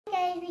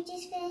guys, we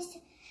just finished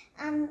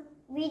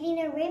reading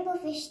a rainbow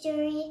fish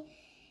story.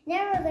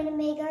 Now we're going to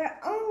make our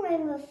own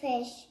rainbow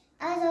fish.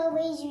 As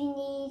always, you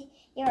need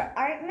your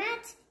art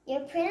mat,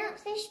 your printout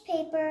fish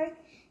paper,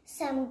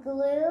 some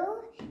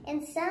glue,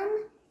 and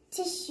some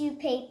tissue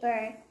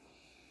paper.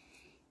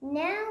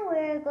 Now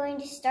we're going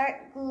to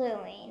start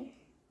gluing.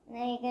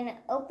 Now you're going to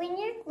open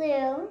your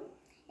glue,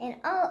 and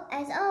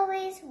as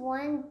always,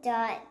 one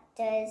dot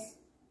does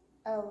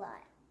a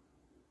lot.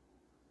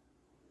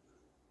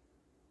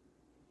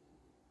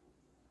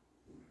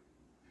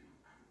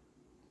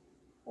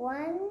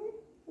 One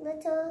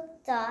little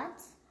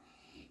dot,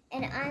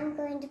 and I'm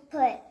going to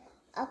put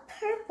a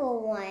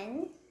purple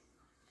one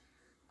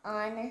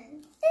on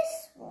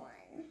this one.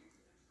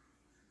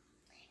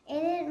 And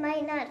it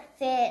might not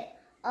fit,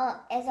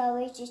 as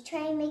always, just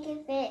try and make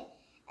it fit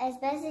as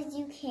best as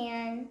you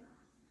can.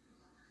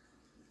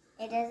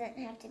 It doesn't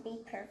have to be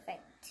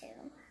perfect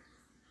too.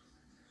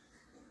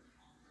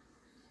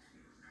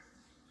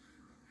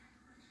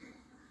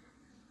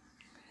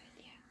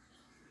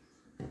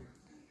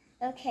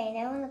 Okay,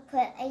 now I'm going to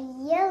put a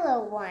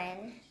yellow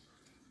one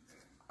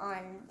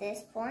on this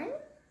one,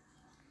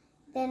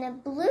 then a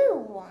blue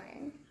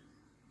one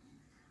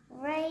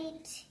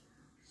right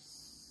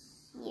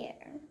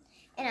here.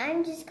 And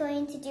I'm just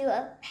going to do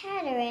a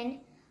pattern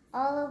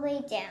all the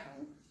way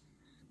down.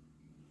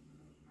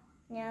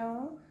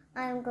 Now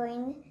I'm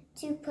going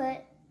to put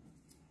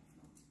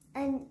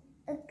a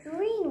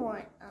green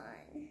one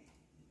on.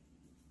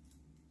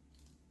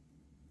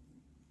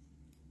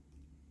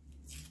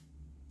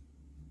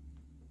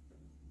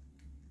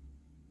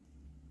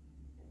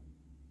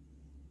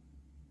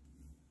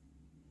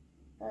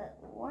 Put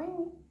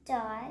one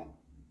dot,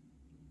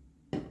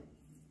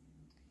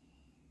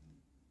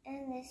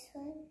 and this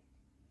one.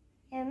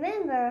 And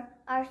remember,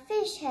 our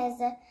fish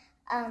has a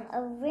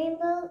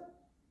rainbow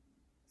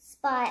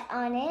spot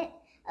on it,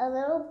 a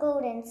little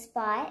golden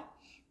spot.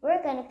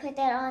 We're going to put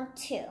that on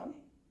too.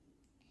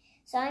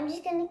 So I'm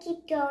just going to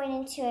keep going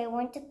until I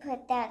want to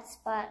put that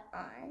spot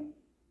on.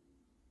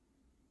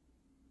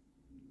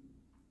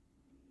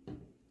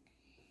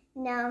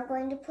 Now I'm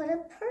going to put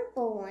a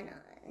purple one on.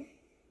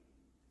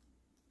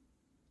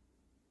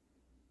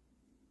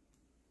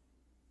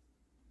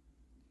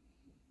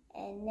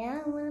 And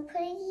now I'm going to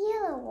put a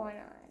yellow one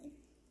on.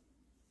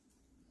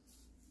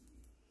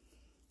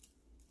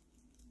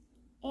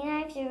 And I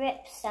have to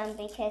rip some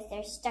because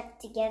they're stuck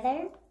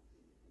together.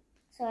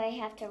 So I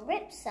have to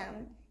rip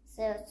some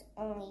so it's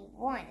only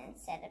one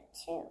instead of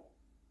two.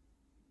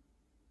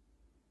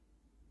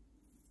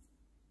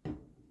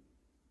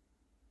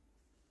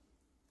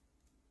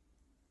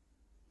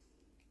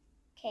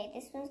 Okay,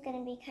 this one's going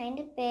to be kind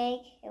of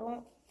big. It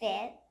won't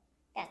fit.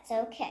 That's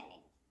okay.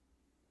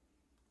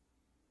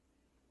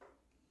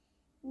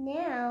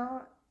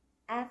 Now,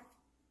 after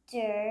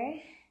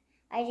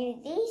I do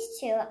these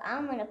two,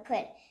 I'm going to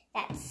put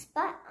that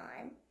spot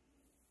on.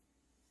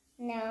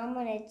 Now I'm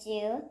going to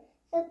do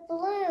the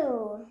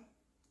blue.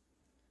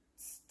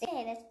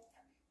 Okay, let's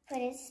put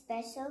a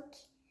special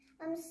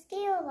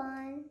scale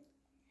on.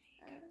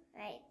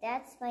 Alright,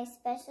 that's my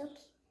special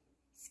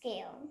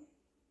scale.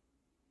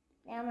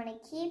 Now I'm going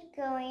to keep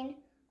going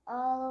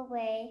all the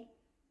way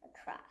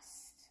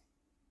across.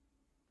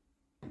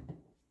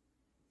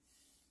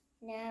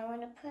 Now I want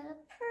to put a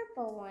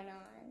purple one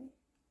on.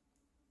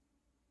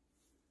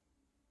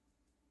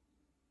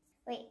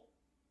 Wait.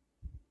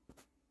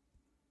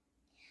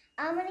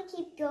 I'm going to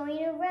keep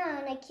going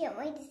around. I can't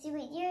wait to see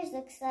what yours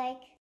looks like.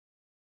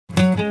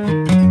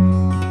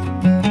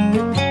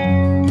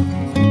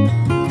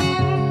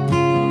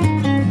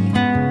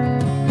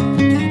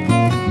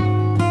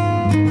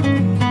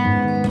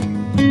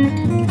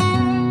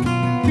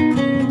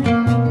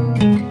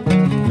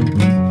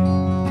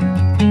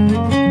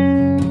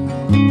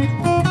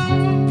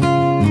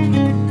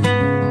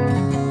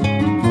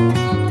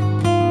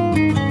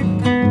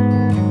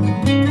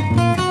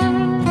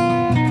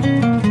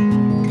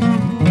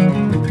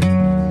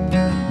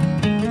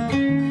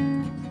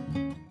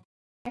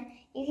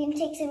 You can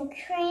take some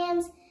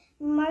crayons,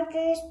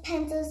 markers,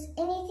 pencils,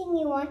 anything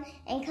you want,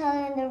 and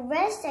color in the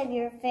rest of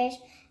your fish.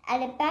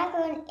 Add a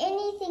background,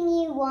 anything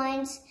you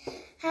want.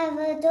 Have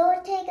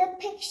Adore take a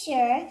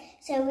picture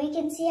so we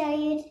can see how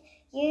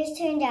yours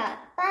turned out.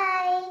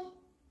 Bye!